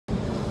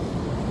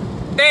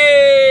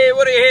Hey,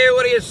 what do you hear?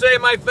 What do you say,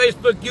 my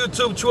Facebook,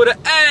 YouTube, Twitter,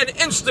 and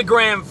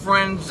Instagram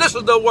friends? This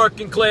is the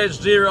Working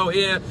Class Zero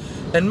here,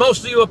 and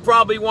most of you are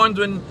probably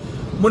wondering,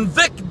 when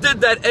Vic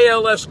did that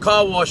ALS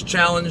car wash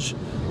challenge,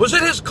 was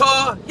it his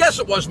car? Yes,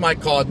 it was my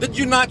car. Did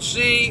you not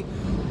see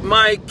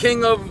my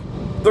King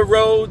of the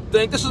Road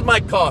thing? This is my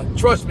car.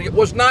 Trust me, it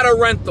was not a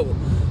rental.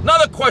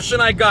 Another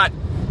question I got,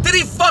 did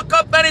he fuck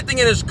up anything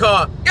in his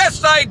car?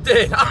 Yes, I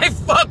did. I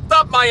fucked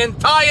up my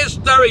entire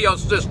stereo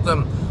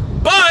system.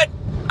 But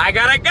I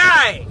got a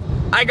guy.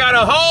 I got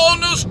a whole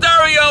new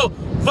stereo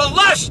for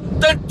less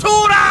than $2.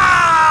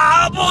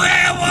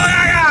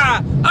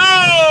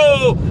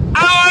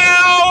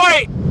 Oh,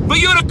 wait. For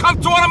you to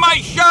come to one of my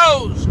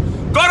shows,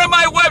 go to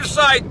my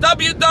website,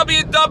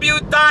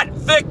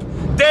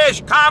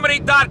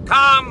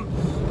 www.vic-comedy.com.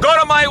 Go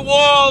to my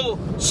wall,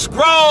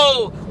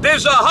 scroll.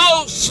 There's a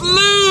whole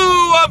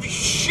slew of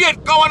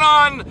shit going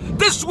on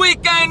this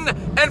weekend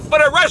and for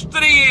the rest of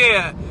the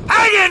year.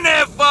 Hang in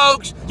there,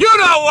 folks. You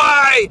know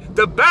why.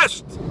 The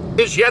best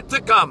is yet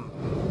to come.